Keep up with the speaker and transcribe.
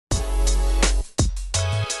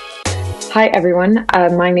Hi, everyone.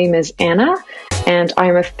 My name is Anna, and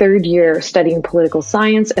I'm a third year studying political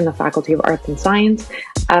science in the Faculty of Arts and Science.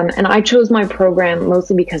 And I chose my program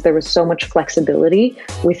mostly because there was so much flexibility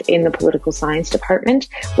within the political science department,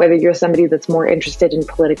 whether you're somebody that's more interested in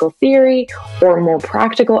political theory or more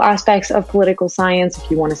practical aspects of political science, if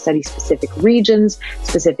you want to study specific regions,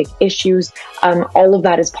 specific issues, all of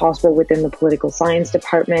that is possible within the political science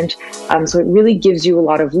department. So it really gives you a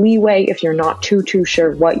lot of leeway if you're not too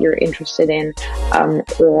sure what you're interested in,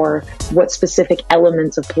 or what specific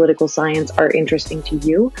elements of political science are interesting to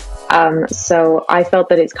you. So I felt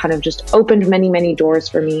that it's kind of just opened many doors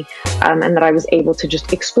for me, and that I was able to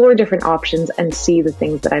just explore different options and see the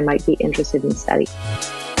things that I might be interested in studying.